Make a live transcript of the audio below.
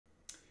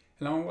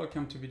Hello and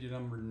welcome to video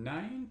number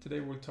 9. Today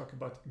we'll talk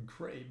about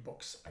gray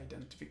box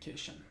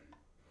identification.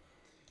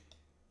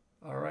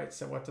 Alright,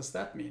 so what does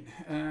that mean?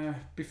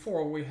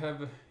 Before we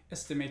have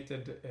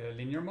estimated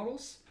linear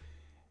models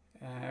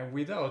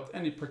without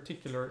any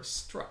particular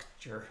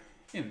structure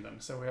in them.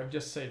 So we have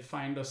just said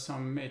find us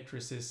some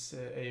matrices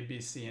A,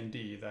 B, C and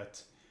D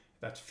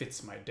that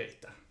fits my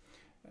data.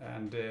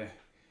 And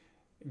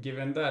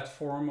given that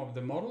form of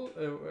the model,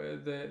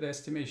 the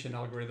estimation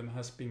algorithm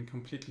has been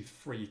completely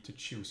free to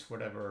choose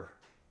whatever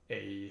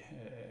A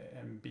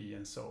and B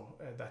and so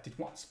that it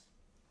wants.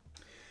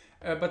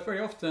 But very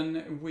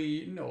often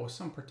we know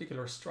some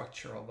particular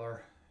structure of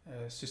our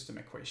system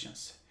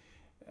equations,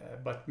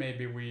 but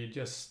maybe we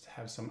just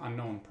have some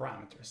unknown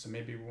parameters. So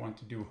maybe we want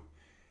to do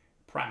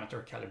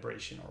parameter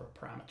calibration or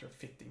parameter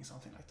fitting,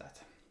 something like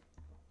that.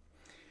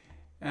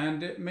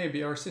 And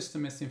maybe our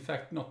system is in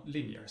fact not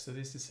linear. So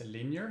this is a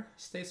linear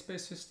state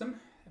space system,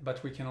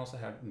 but we can also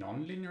have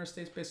non-linear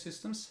state space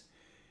systems.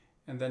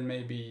 And then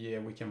maybe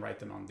we can write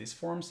them on this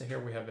form. So here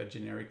we have a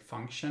generic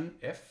function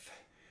f.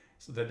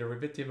 So the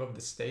derivative of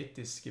the state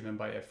is given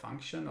by a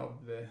function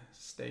of the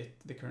state,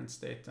 the current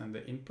state and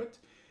the input.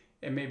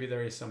 And maybe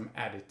there is some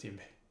additive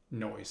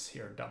noise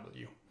here,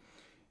 w.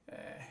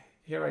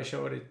 Here I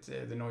showed it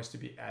the noise to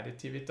be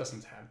additive. It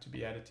doesn't have to be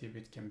additive.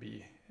 It can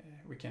be,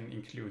 we can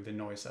include the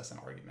noise as an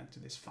argument to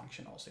this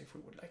function also if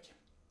we would like.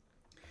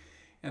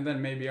 And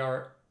then maybe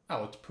our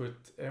output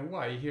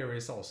y here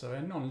is also a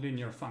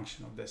nonlinear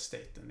function of the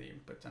state and the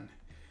input,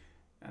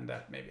 and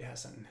that maybe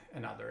has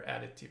another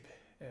additive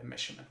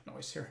measurement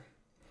noise here.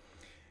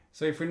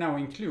 So if we now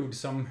include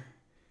some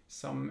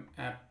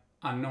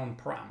unknown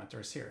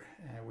parameters here,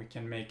 we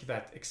can make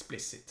that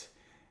explicit.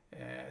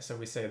 So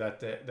we say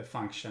that the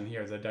function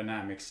here, the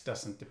dynamics,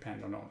 doesn't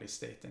depend on only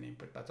state and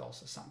input, but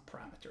also some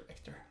parameter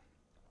vector.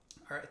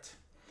 All right.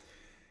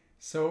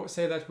 So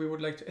say that we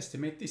would like to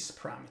estimate these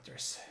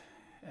parameters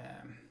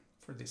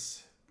for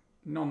this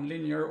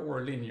non-linear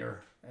or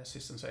linear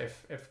system. So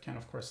f can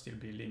of course still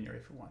be linear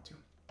if we want to.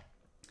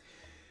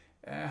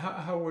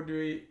 How would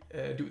we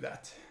do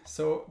that?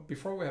 So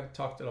before we have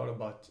talked a lot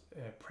about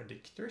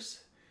predictors.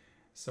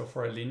 So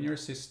for a linear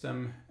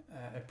system,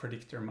 a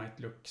predictor might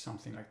look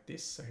something like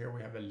this. So here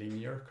we have a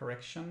linear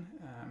correction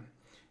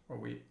where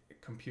we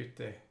compute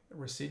the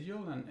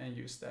residual and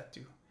use that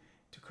to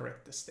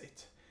correct the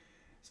state.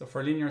 So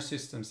for linear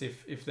systems,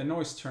 if the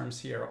noise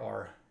terms here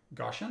are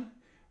Gaussian,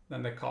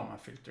 then the Kalman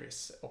filter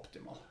is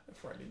optimal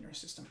for a linear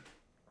system.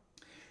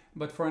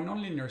 But for a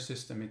nonlinear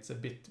system, it's a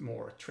bit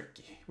more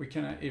tricky. We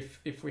can,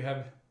 if we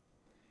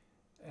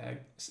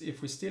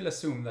still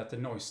assume that the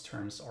noise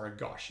terms are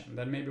Gaussian,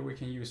 then maybe we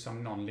can use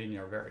some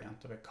nonlinear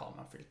variant of a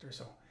Kalman filter,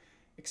 so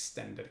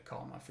extended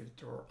Kalman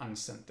filter or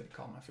unscented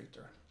Kalman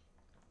filter.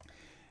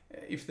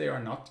 If they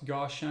are not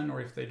Gaussian or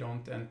if they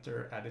don't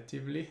enter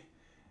additively,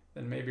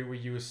 then maybe we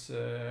use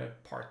a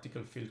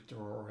particle filter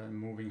or a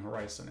moving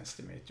horizon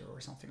estimator or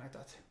something like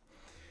that.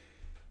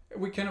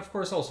 We can of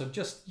course also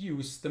just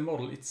use the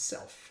model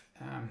itself.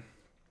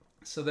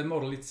 So the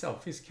model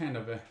itself is kind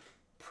of a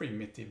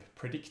primitive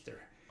predictor.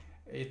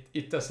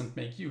 It doesn't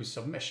make use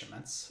of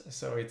measurements,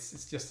 so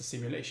it's just a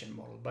simulation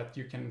model, but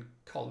you can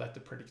call that the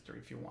predictor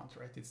if you want,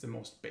 right? It's the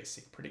most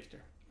basic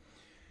predictor.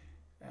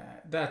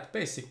 That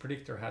basic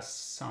predictor has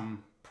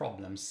some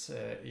problems.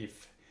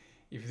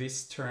 If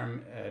this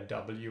term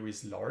w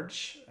is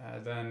large,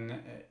 then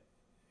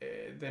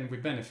we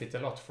benefit a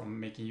lot from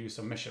making use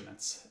of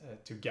measurements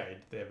to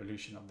guide the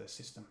evolution of the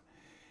system.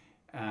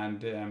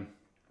 And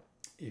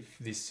if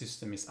this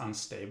system is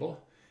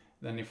unstable,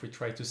 then if we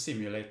try to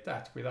simulate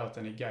that without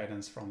any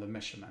guidance from the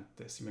measurement,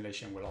 the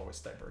simulation will always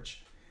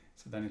diverge.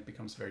 So then it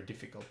becomes very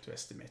difficult to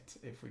estimate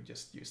if we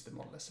just use the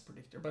model as a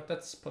predictor, but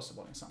that's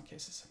possible in some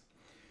cases.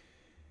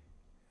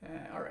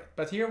 All right,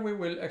 but here we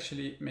will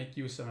actually make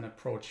use of an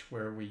approach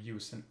where we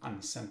use an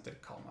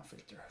unscented Kalman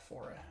filter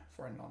for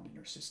a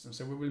nonlinear system.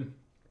 So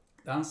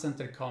the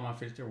unscented Kalman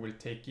filter will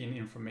take in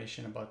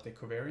information about the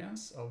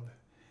covariance of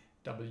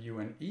W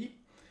and E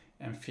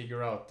and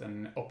figure out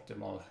an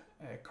optimal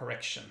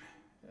correction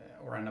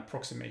or an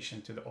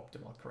approximation to the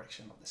optimal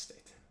correction of the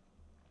state.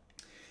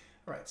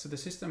 All right, so the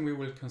system we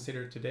will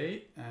consider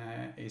today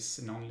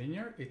is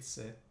nonlinear. It's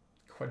a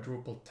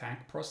quadruple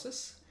tank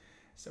process.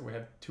 So we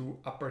have two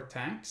upper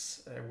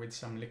tanks with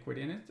some liquid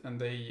in it, and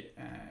they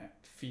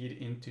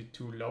feed into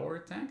two lower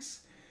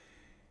tanks.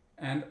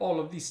 And all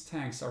of these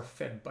tanks are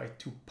fed by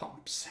two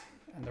pumps.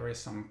 And there is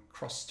some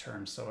cross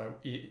terms, so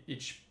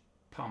each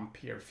pump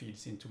here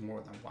feeds into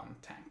more than one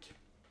tank.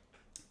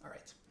 All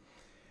right.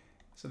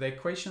 So the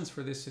equations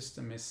for this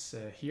system is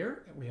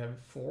here. We have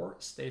 4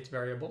 state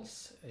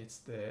variables. It's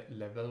the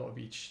level of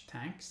each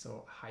tank,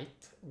 so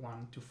height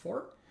 1 to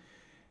 4.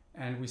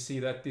 And we see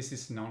that this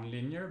is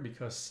nonlinear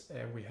because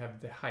we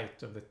have the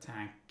height of the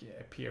tank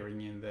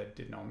appearing in the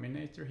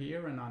denominator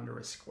here and under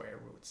a square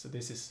root. So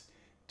this is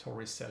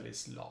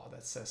Torricelli's law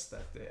that says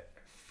that the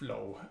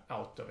flow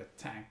out of a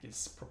tank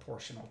is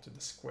proportional to the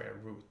square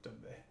root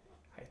of the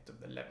height of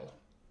the level.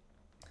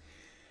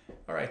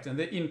 All right, and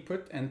the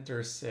input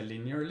enters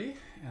linearly,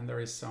 and there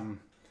is some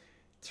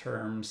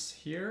terms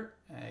here,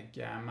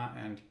 gamma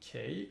and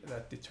k,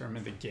 that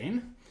determine the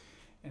gain.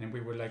 And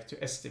we would like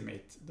to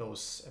estimate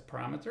those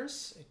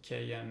parameters,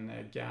 k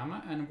and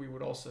gamma, and we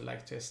would also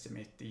like to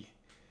estimate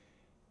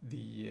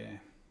the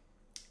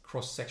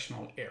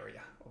cross-sectional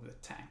area of the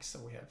tank. So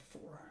we have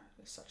 4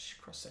 such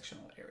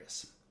cross-sectional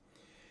areas.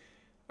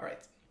 All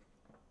right,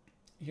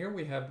 here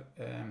we have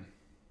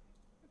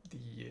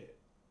the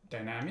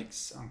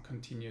dynamics on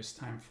continuous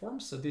time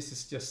forms. So this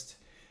is just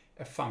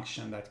a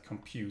function that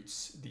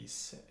computes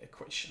these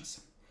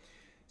equations.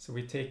 So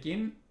we take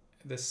in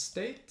the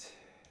state,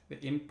 the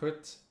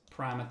input,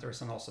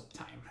 parameters, and also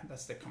time.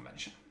 That's the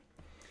convention.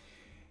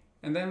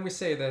 And then we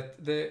say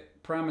that the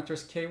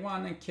parameters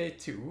k1 and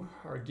k2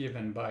 are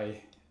given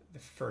by the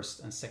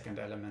first and second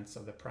elements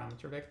of the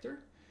parameter vector.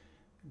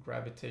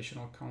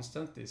 Gravitational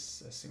constant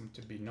is assumed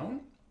to be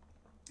known.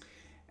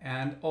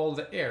 And all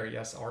the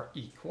areas are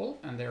equal,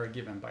 and they are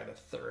given by the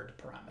third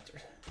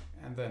parameter.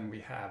 And then we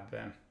have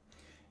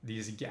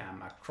these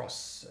gamma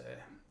cross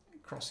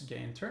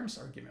gain terms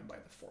are given by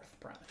the fourth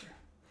parameter.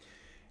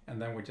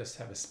 And then we just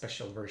have a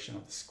special version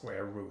of the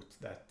square root.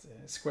 That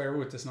square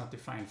root is not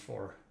defined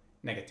for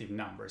negative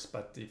numbers,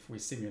 but if we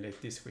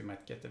simulate this, we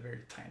might get a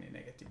very tiny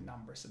negative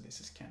number. So this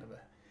is kind of a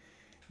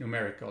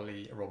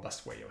numerically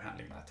robust way of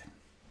handling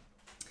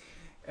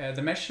that.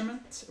 The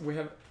measurement we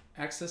have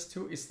access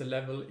to is the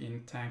level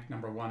in tank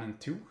number 1 and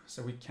 2.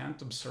 So we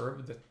can't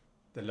observe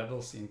the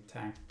levels in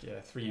tank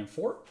 3 and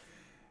 4.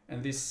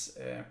 And this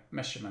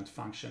measurement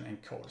function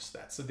encodes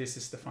that. So this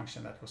is the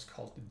function that was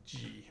called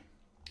G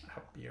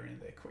up here in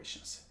the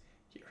equations.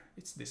 Here,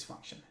 it's this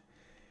function.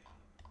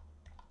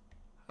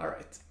 All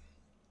right.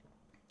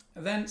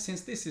 And then,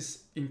 since this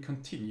is in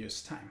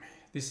continuous time,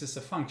 this is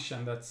a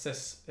function that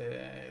says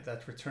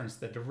that returns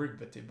the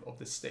derivative of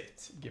the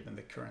state given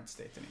the current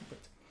state and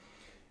input.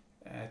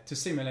 To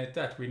simulate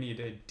that, we need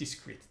a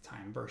discrete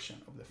time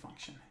version of the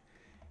function.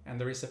 And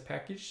there is a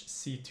package,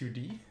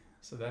 C2D.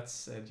 So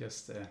that's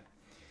just a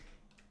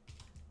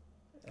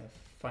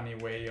funny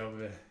way of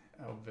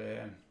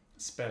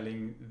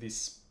spelling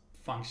this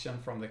function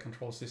from the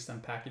control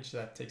system package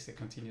that takes the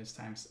continuous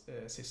time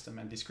system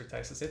and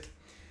discretizes it.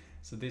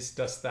 So this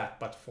does that,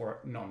 but for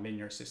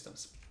nonlinear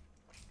systems.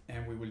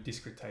 And we will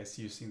discretize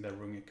using the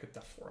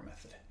Runge-Kutta-4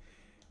 method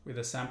with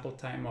a sample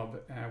time of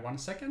 1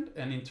 second,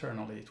 and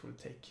internally it will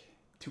take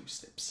 2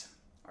 steps.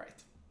 All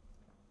right.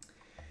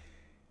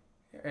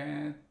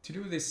 To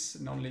do this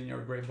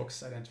nonlinear gray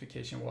box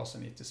identification, we also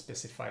need to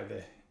specify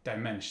the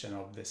dimension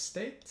of the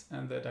state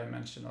and the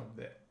dimension of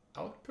the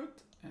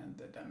output and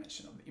the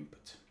dimension of the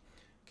input.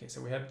 Okay, so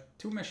we have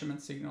 2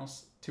 measurement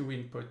signals, 2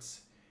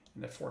 inputs,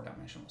 and a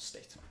 4-dimensional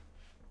state.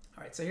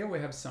 All right, so here we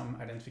have some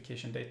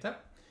identification data.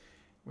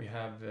 We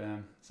have,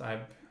 so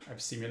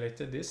I've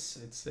simulated this.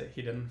 It's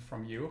hidden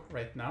from you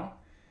right now,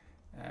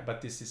 but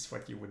this is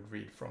what you would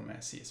read from a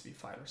CSV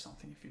file or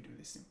something if you do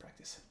this in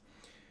practice.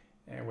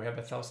 We have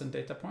 1,000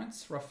 data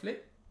points roughly,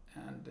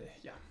 and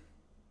yeah,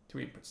 2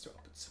 inputs, 2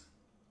 outputs.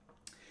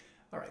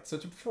 All right, so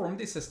to perform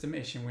this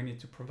estimation, we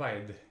need to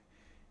provide,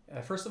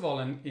 first of all,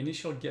 an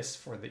initial guess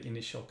for the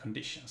initial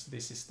conditions.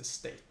 This is the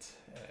state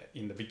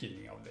in the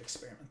beginning of the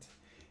experiment.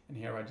 And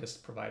here I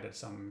just provided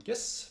some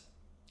guess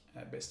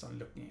based on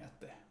looking at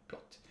the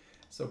plot.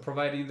 So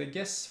providing the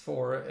guess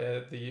for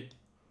the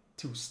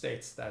 2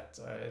 states that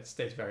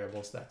state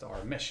variables that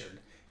are measured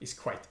is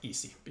quite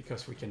easy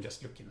because we can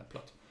just look in the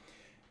plot.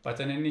 But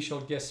an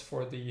initial guess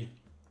for the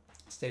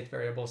state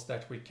variables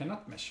that we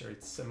cannot measure,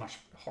 it's much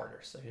harder.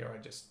 So here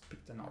I just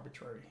picked an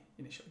arbitrary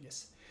initial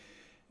guess.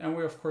 And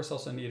we of course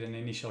also need an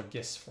initial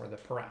guess for the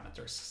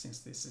parameters, since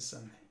this is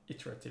an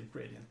iterative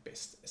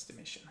gradient-based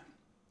estimation.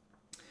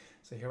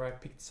 So here I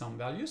picked some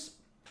values.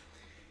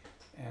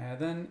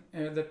 Then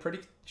the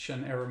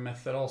prediction error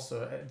method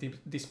also,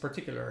 this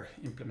particular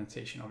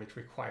implementation of it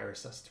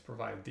requires us to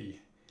provide the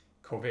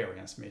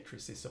covariance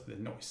matrices of the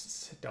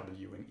noises,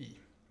 W and E.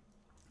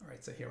 All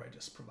right, so here I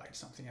just provide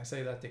something. I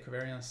say that the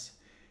covariance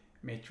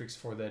matrix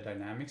for the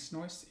dynamics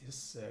noise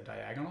is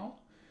diagonal.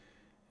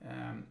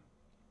 And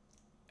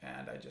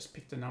I just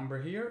picked a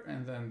number here,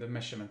 and then the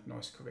measurement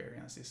noise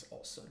covariance is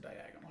also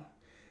diagonal.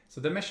 So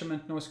the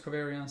measurement noise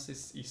covariance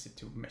is easy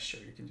to measure.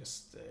 You can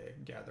just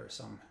gather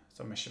some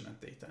measurement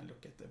data and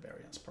look at the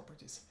variance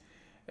properties.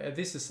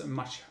 This is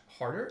much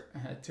harder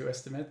to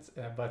estimate,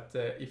 but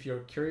if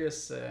you're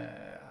curious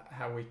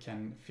how we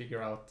can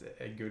figure out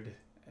a good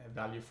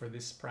value for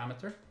this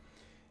parameter,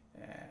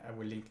 I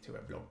will link to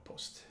a blog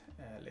post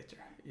later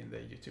in the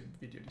YouTube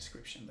video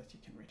description that you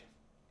can read.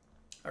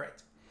 All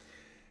right,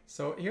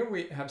 so here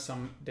we have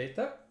some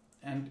data,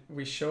 and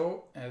we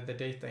show the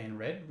data in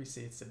red. We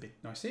see it's a bit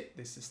noisy.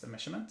 This is the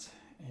measurement.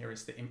 Here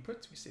is the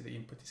input. We see the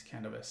input is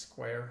kind of a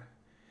square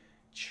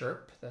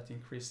chirp that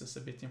increases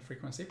a bit in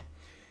frequency.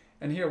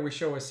 And here we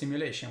show a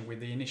simulation with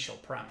the initial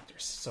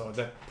parameters, so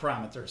the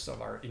parameters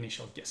of our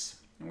initial guess.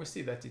 And we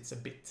see that it's a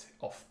bit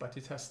off, but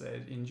it has,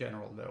 in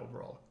general, the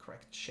overall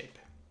correct shape.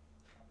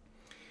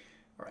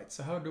 All right,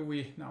 so how do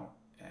we now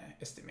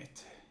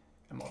estimate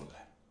a model?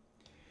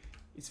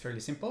 It's fairly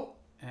simple.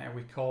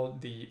 we call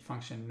the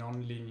function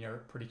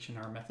nonlinear prediction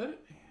error method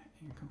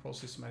in control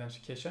system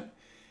identification.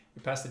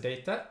 We pass the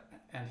data,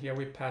 and here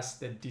we pass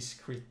the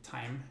discrete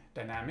time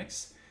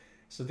dynamics.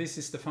 So this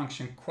is the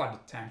function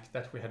quad tank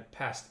that we had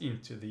passed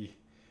into the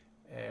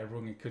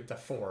Runge-Kutta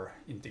 4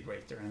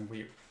 integrator, and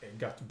we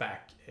got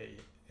back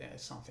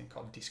something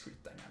called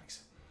discrete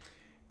dynamics.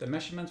 The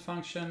measurement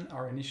function,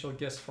 our initial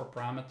guess for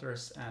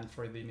parameters and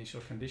for the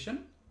initial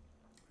condition,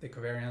 the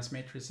covariance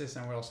matrices,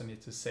 and we also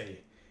need to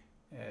say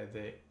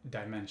the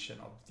dimension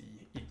of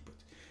the input.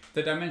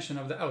 The dimension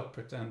of the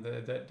output and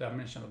the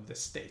dimension of the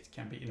state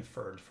can be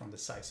inferred from the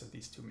size of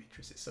these two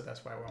matrices, so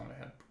that's why we only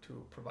had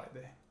to provide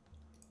the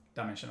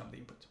dimension of the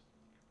input.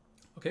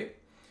 Okay,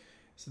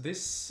 so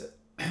this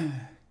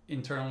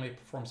internally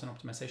performs an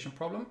optimization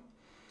problem.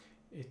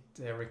 It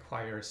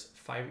requires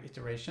 5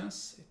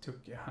 iterations. It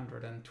took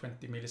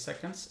 120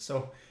 milliseconds.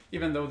 So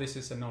even though this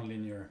is a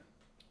nonlinear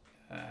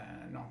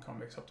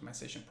non-convex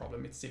optimization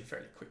problem, it's still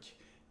fairly quick.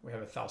 We have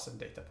 1,000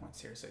 data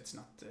points here, so it's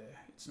not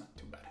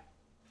too bad.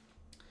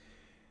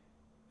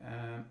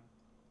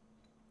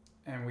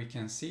 And we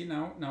can see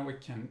now we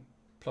can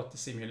plot the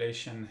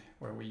simulation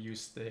where we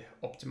use the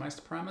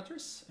optimized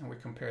parameters, and we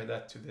compare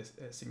that to the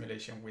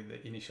simulation with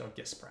the initial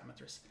guess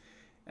parameters.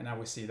 And now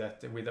we see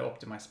that with the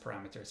optimized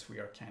parameters, we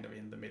are kind of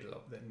in the middle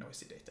of the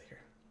noisy data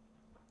here.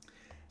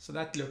 So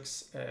that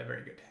looks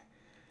very good.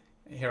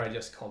 Here I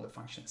just call the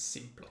function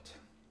simplot.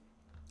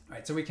 All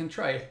right, so we can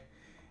try.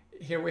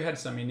 Here we had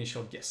some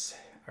initial guess.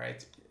 All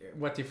right,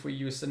 what if we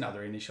use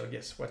another initial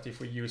guess? What if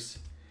we use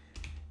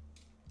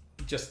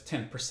just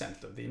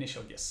 10% of the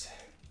initial guess?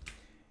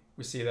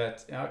 We see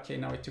that, okay,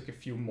 now it took a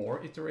few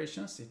more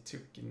iterations. It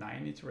took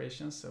 9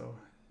 iterations, so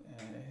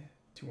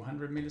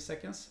 200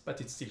 milliseconds,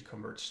 but it still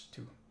converges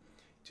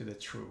to the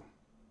true,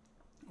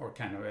 or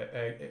kind of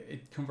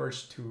it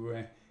converges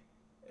to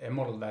a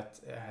model that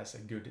has a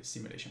good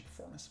simulation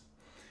performance.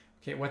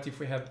 Okay, what if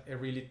we have a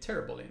really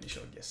terrible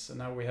initial guess? So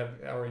now we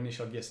have our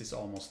initial guess is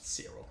almost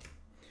 0.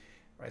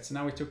 Right, so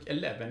now we took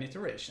 11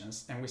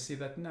 iterations, and we see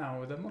that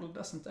now the model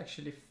doesn't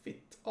actually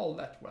fit all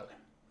that well.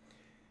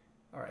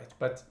 All right,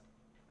 but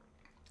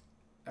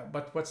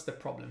what's the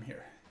problem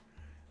here?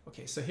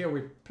 Okay, so here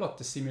we plot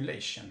the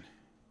simulation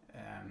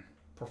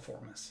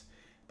performance,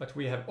 but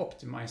we have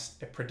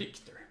optimized a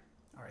predictor.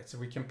 All right, so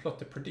we can plot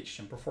the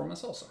prediction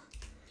performance also.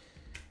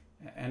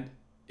 And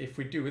if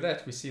we do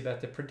that, we see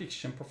that the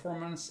prediction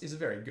performance is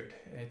very good.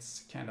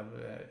 It's kind of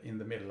in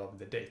the middle of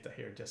the data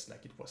here, just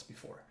like it was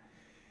before.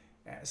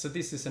 So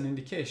this is an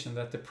indication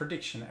that the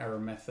prediction error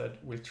method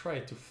will try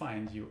to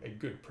find you a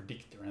good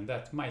predictor, and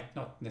that might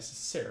not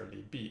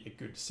necessarily be a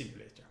good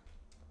simulator.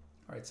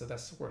 All right, so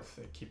that's worth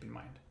keep in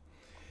mind.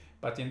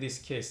 But in this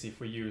case, if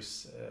we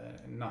use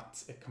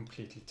not a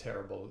completely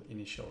terrible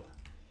initial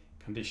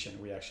condition,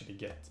 we actually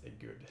get a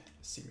good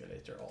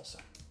simulator also.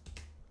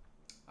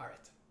 All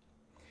right.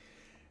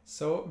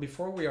 So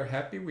before we are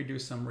happy, we do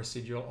some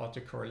residual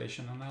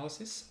autocorrelation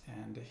analysis,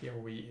 and here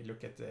we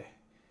look at the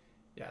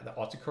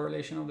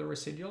autocorrelation of the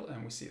residual,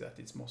 and we see that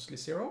it's mostly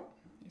 0.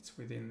 It's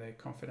within the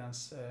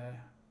confidence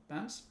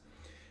bands.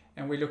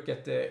 And we look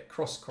at the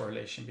cross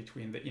correlation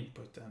between the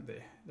input and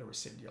the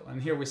residual.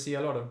 And here we see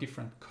a lot of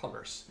different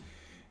colors.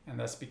 And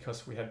that's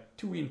because we have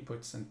 2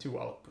 inputs and 2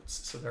 outputs.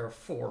 So there are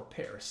 4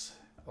 pairs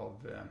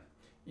of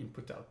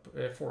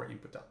 4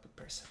 input-output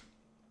pairs.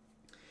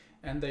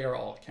 And they are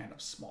all kind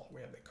of small.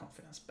 We have the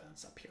confidence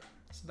bands up here.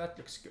 So that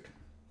looks good.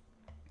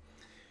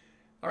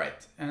 All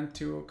right, and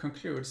to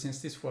conclude, since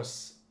this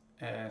was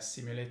a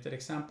simulated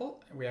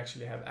example, we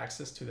actually have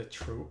access to the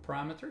true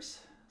parameters.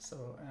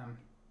 So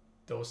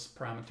those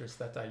parameters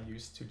that I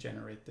use to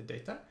generate the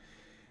data,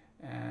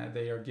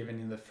 they are given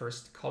in the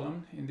first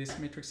column in this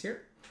matrix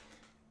here.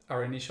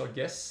 Our initial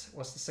guess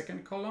was the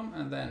second column,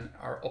 and then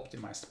our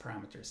optimized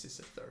parameters is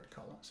the third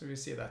column. So we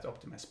see that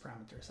optimized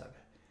parameters have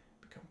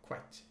become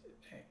quite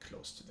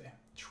close to the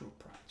true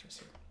parameters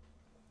here.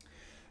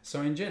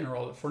 So in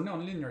general, for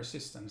nonlinear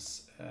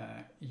systems,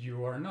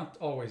 you are not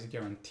always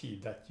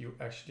guaranteed that you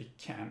actually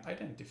can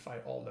identify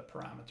all the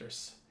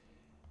parameters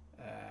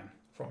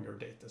from your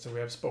data. So we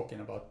have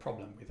spoken about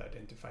problem with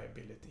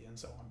identifiability and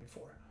so on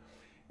before.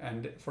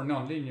 And for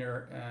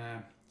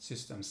nonlinear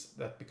systems,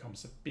 that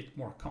becomes a bit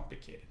more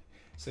complicated.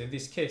 So in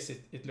this case,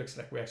 it looks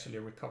like we actually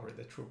recover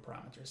the true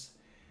parameters.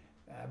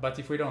 But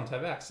if we don't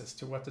have access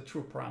to what the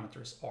true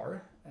parameters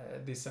are,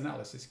 this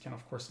analysis can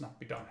of course not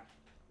be done.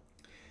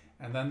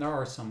 And then there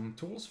are some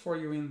tools for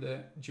you in the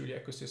Julia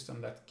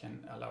ecosystem that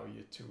can allow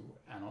you to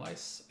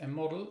analyze a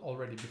model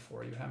already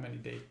before you have any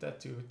data,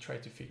 to try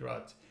to figure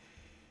out,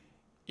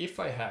 if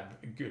I have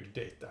good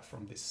data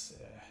from this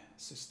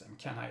system,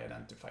 can I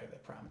identify the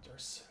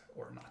parameters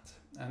or not?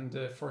 And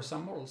for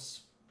some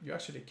models, you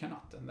actually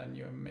cannot, and then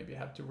you maybe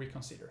have to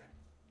reconsider.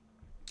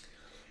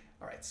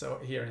 All right, so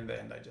here in the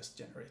end, I just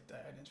generate the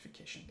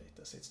identification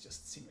data, so it's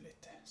just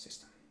simulate the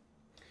system.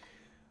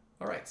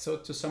 All right, so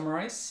to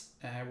summarize,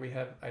 we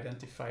have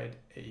identified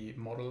a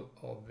model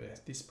of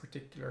this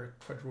particular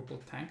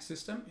quadruple tank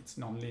system. It's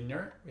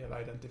nonlinear. We have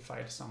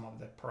identified some of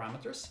the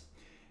parameters,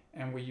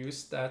 and we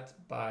use that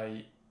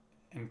by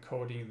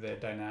encoding the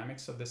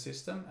dynamics of the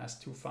system as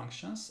two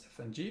functions, f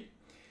and g,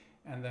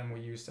 and then we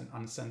used an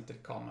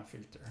unscented Kalman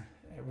filter.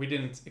 We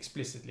didn't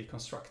explicitly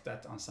construct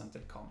that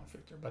unscented Kalman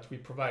filter, but we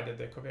provided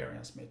the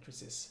covariance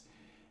matrices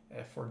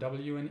for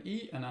W and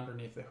E, and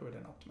underneath the hood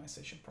an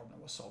optimization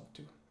problem was solved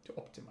to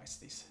optimize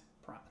these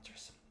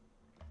parameters.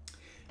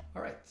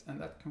 All right, and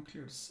that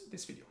concludes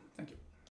this video. Thank you.